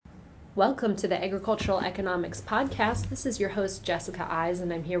Welcome to the Agricultural Economics Podcast. This is your host, Jessica Eyes,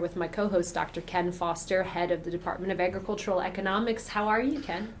 and I'm here with my co-host, Dr. Ken Foster, head of the Department of Agricultural Economics. How are you,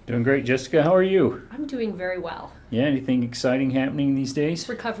 Ken? Doing great, Jessica. How are you? I'm doing very well. Yeah, anything exciting happening these days?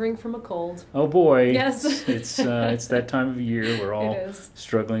 Recovering from a cold. Oh boy. Yes. It's that time of year. We're all It is.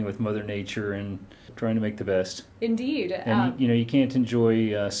 struggling with Mother Nature and trying to make the best. Indeed. And you can't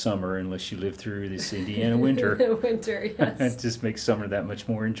enjoy summer unless you live through this Indiana winter. Winter, yes. It just makes summer that much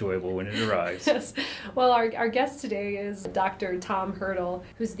more enjoyable when it arrives. Yes. Well, our guest today is Dr. Tom Hurdle,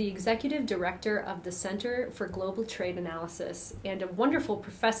 who's the Executive Director of the Center for Global Trade Analysis and a wonderful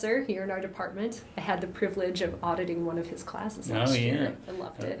professor here in our department. I had the privilege of auditing one of his classes last year. I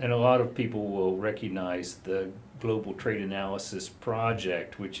loved it. And a lot of people will recognize the Global Trade Analysis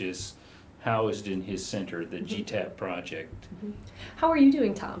Project, which is housed in his center, the GTAP project. How are you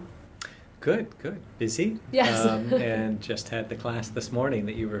doing, Tom? Good. Busy. Yes. And just had the class this morning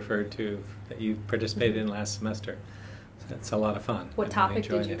that you referred to, that you participated in last semester. So it's a lot of fun. What topic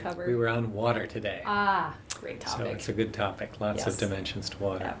did you cover? We were on water today. Great topic. So it's a good topic. Lots of dimensions to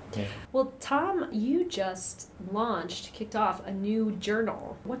water. Yeah. Well, Tom, you just kicked off a new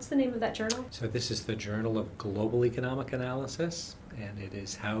journal. What's the name of that journal? So this is the Journal of Global Economic Analysis, and it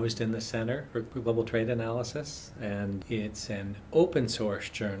is housed in the Center for Global Trade Analysis, and it's an open source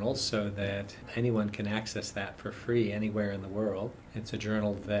journal so that anyone can access that for free anywhere in the world. It's a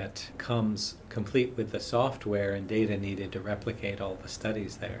journal that comes complete with the software and data needed to replicate all the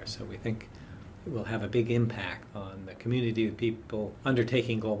studies there. So we think it will have a big impact on the community of people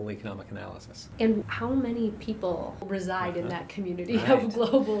undertaking global economic analysis. And how many people reside in that community Right. of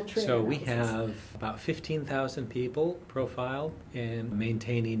global trade So analysis? we have about 15,000 people profiled and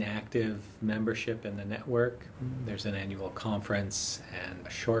maintaining active membership in the network. There's an annual conference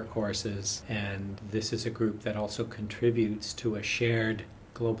and short courses, and this is a group that also contributes to a shared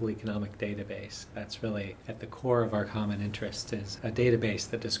global economic database. That's really at the core of our common interest, is a database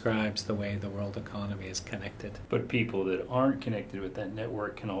that describes the way the world economy is connected. But people that aren't connected with that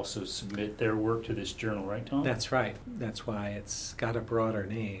network can also submit their work to this journal, right, Tom? That's right. That's why it's got a broader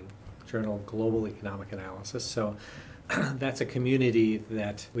name, Journal of Global Economic Analysis. So that's a community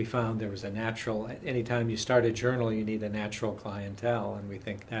that we found there was a natural, anytime you start a journal, you need a natural clientele, and we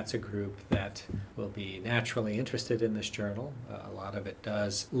think that's a group that will be naturally interested in this journal. A lot of it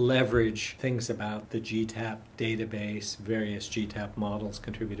does leverage things about the GTAP database, various GTAP models,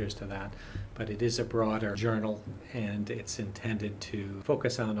 contributors to that, but it is a broader journal, and it's intended to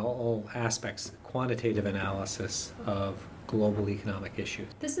focus on all aspects, quantitative analysis of global economic issues.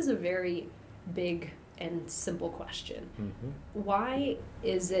 This is a very big and simple question. Mm-hmm. Why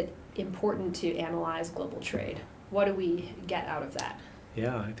is it important to analyze global trade? What do we get out of that?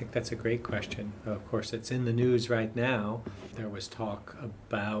 Yeah, I think that's a great question. Of course, it's in the news right now. There was talk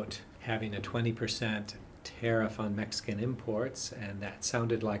about having a 20% tariff on Mexican imports, and that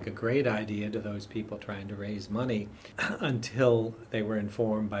sounded like a great idea to those people trying to raise money until they were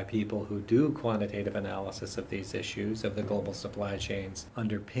informed by people who do quantitative analysis of these issues, of the global supply chains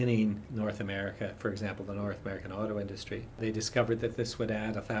underpinning North America, for example, the North American auto industry. They discovered that this would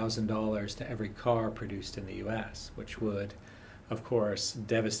add $1,000 to every car produced in the U.S., which would, of course,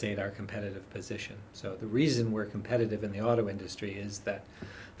 devastate our competitive position. So the reason we're competitive in the auto industry is that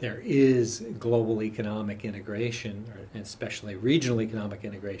there is global economic integration, or especially regional economic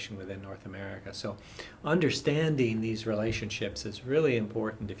integration within North America. So understanding these relationships is really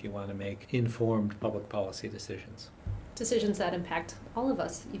important if you want to make informed public policy decisions. Decisions that impact all of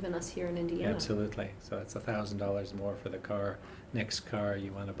us, even us here in Indiana. Absolutely. So it's $1,000 more for the next car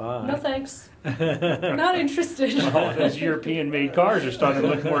you want to buy. No thanks. Not interested. Well, those European-made cars are starting to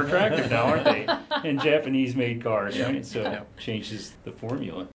look more attractive now, aren't they? And Japanese-made cars, right? So it changes the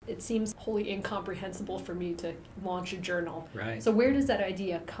formula. It seems wholly incomprehensible for me to launch a journal. Right. So where does that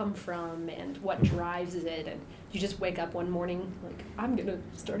idea come from, and what drives it? And you just wake up one morning like, I'm going to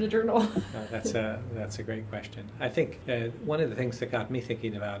start a journal. That's a great question. I think one of the things that got me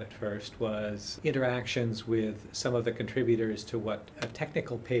thinking about it first was interactions with some of the contributors to a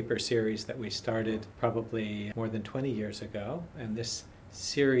technical paper series that we started probably more than 20 years ago. And this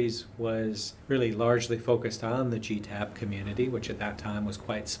series was really largely focused on the GTAP community, which at that time was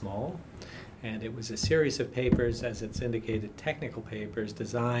quite small. And it was a series of papers, as it's indicated, technical papers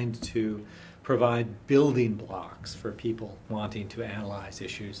designed to provide building blocks for people wanting to analyze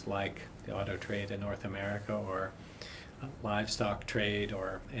issues like the auto trade in North America, or livestock trade,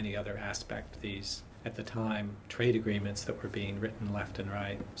 or any other aspect. These, at the time, trade agreements that were being written left and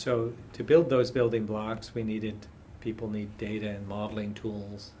right. So to build those building blocks, people need data and modeling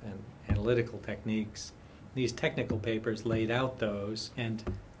tools and analytical techniques. These technical papers laid out those, and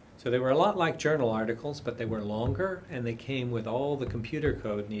So they were a lot like journal articles, but they were longer and they came with all the computer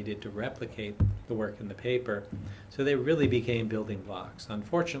code needed to replicate the work in the paper. So they really became building blocks.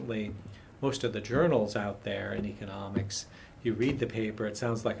 Unfortunately, most of the journals out there in economics, you read the paper, it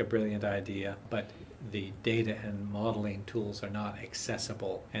sounds like a brilliant idea, but the data and modeling tools are not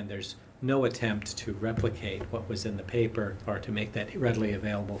accessible, and there's no attempt to replicate what was in the paper or to make that readily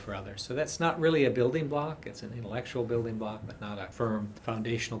available for others. So that's not really a building block. It's an intellectual building block, but not a firm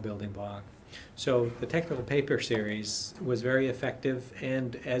foundational building block. So the technical paper series was very effective,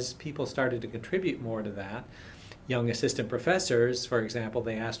 and as people started to contribute more to that, young assistant professors, for example,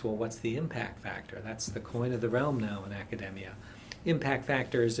 they asked, well, what's the impact factor? That's the coin of the realm now in academia. Impact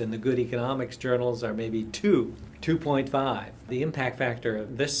factors in the good economics journals are maybe 2.5. The impact factor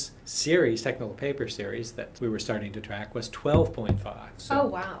of this series, technical paper series, that we were starting to track was 12.5. So oh,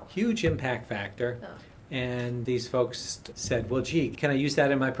 wow. Huge impact factor. Oh. And these folks said, well, gee, can I use that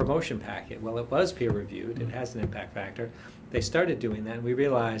in my promotion packet? Well, it was peer reviewed. It has an impact factor. They started doing that, and we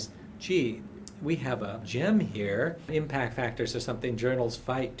realized, gee, we have a gem here. Impact factors are something journals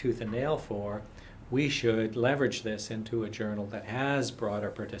fight tooth and nail for. We should leverage this into a journal that has broader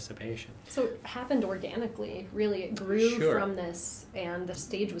participation. So it happened organically, really. It grew Sure. from this, and the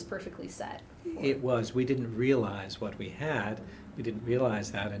stage was perfectly set. It was. We didn't realize what we had. We didn't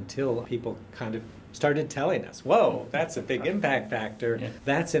realize that until people kind of started telling us, whoa, that's a big impact factor. Yeah.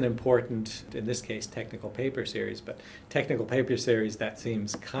 That's an important, in this case, technical paper series. But technical paper series, that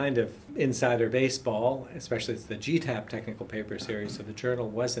seems kind of insider baseball, especially it's the GTAP technical paper series. So the journal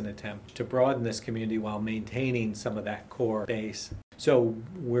was an attempt to broaden this community while maintaining some of that core base. So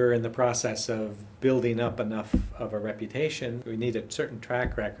we're in the process of building up enough of a reputation. We need a certain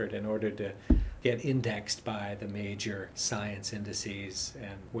track record in order to get indexed by the major science indices,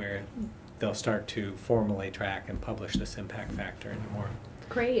 and where they'll start to formally track and publish this impact factor in a more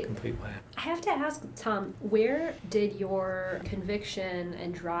Great. complete way. I have to ask, Tom, where did your conviction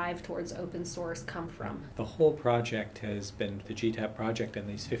and drive towards open source come from? The whole project has been, the GTAP project, and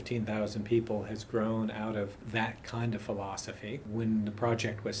these 15,000 people has grown out of that kind of philosophy. When the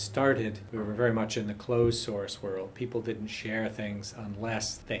project was started, we were very much in the closed source world. People didn't share things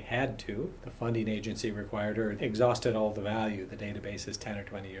unless they had to. The funding agency required or exhausted all the value. The database is 10 or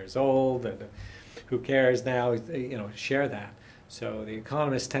 20 years old. Who cares now? Share that. So the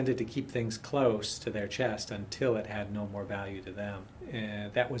economists tended to keep things close to their chest until it had no more value to them.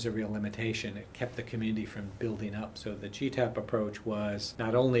 And that was a real limitation. It kept the community from building up. So the GTAP approach was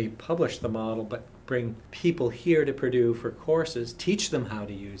not only publish the model, but bring people here to Purdue for courses, teach them how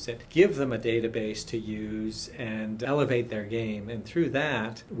to use it, give them a database to use, and elevate their game. And through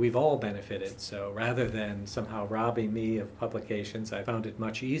that, we've all benefited. So rather than somehow robbing me of publications, I found it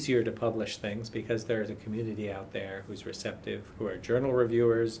much easier to publish things because there's a community out there who's receptive, who are journal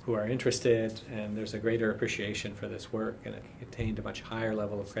reviewers, who are interested, and there's a greater appreciation for this work, and it attained a much higher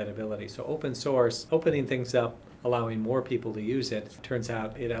level of credibility. So open source, opening things up, allowing more people to use it, turns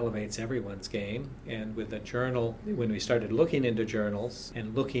out it elevates everyone's game. And with the journal, when we started looking into journals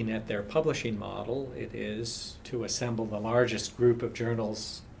and looking at their publishing model, it is to assemble the largest group of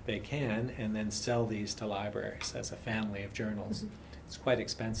journals they can and then sell these to libraries as a family of journals. It's quite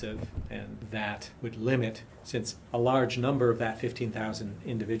expensive, and that would limit, since a large number of that 15,000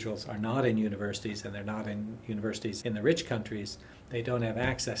 individuals are not in universities, and they're not in universities in the rich countries, they don't have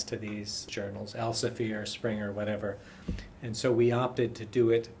access to these journals, Elsevier, Springer, whatever. And so we opted to do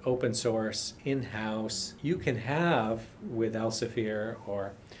it open source, in-house. You can have, with Elsevier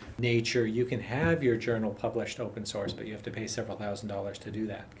or Nature, you can have your journal published open source, but you have to pay several $1,000s to do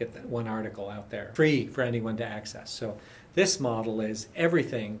that. Get that one article out there, free for anyone to access. So this model is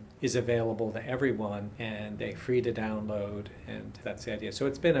everything is available to everyone, and they're free to download, and that's the idea. So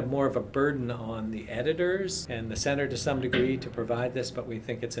it's been more of a burden on the editors and the center to some degree to provide this, but we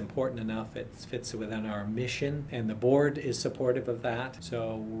think it's important enough. It fits within our mission, and the board is supportive of that.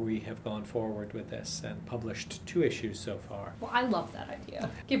 So we have gone forward with this and published 2 issues so far. Well, I love that idea.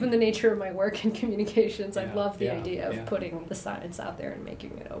 Given the nature of my work in communications, I Yeah, love the yeah, idea of yeah. putting the science out there and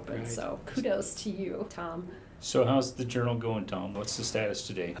making it open. Right. So kudos to you, Tom. So how's the journal going, Tom? What's the status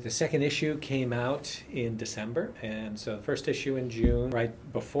today? The second issue came out in December, and so the first issue in June, right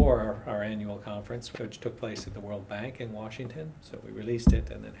before our annual conference, which took place at the World Bank in Washington. So we released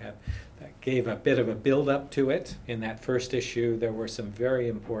it, and then that gave a bit of a build-up to it. In that first issue, there were some very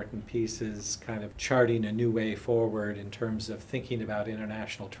important pieces kind of charting a new way forward in terms of thinking about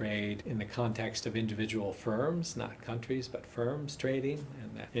international trade in the context of individual firms, not countries, but firms trading,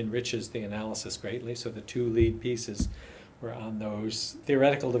 and that enriches the analysis greatly. So the 2 lead pieces We're on those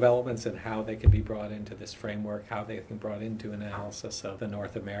theoretical developments and how they can be brought into this framework, how they can be brought into analysis of the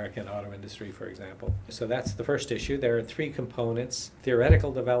North American auto industry, for example. So that's the first issue. There are three components: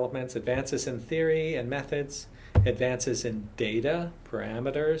 theoretical developments, advances in theory and methods, advances in data,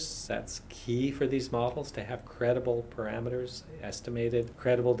 parameters. That's key for these models, to have credible parameters, estimated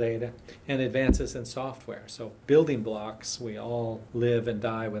credible data, and advances in software. So building blocks, we all live and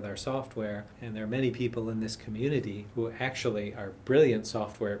die with our software, and there are many people in this community who actually are brilliant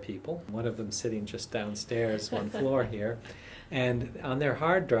software people. One of them sitting just downstairs, one floor here. And on their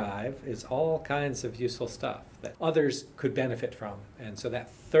hard drive is all kinds of useful stuff that others could benefit from. And so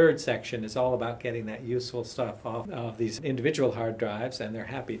that third section is all about getting that useful stuff off of these individual hard drives, and they're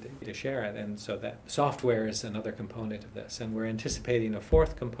happy to share it. And so that software is another component of this. And we're anticipating a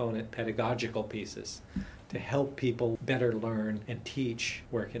fourth component, pedagogical pieces, to help people better learn and teach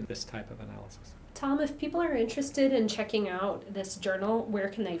work in this type of analysis. Tom, if people are interested in checking out this journal, where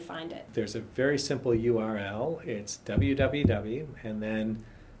can they find it? There's a very simple URL. It's www and then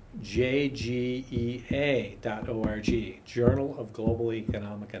jgea.org, Journal of Global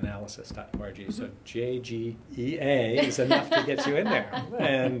Economic Analysis.org. So JGEA is enough to get you in there.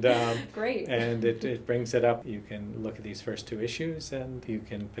 And great. And it brings it up. You can look at these first two issues, and you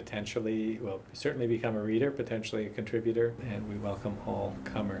can potentially, well, certainly become a reader, potentially a contributor, and we welcome all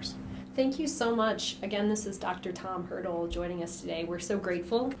comers. Thank you so much. Again, this is Dr. Tom Hurdle joining us today. We're so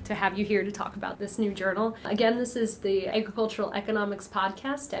grateful to have you here to talk about this new journal. Again, this is the Agricultural Economics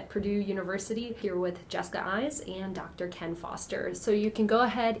Podcast at Purdue University, here with Jessica Eyes and Dr. Ken Foster. So you can go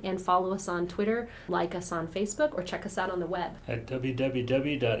ahead and follow us on Twitter, like us on Facebook, or check us out on the web at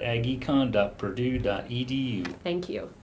www.agecon.purdue.edu. Thank you.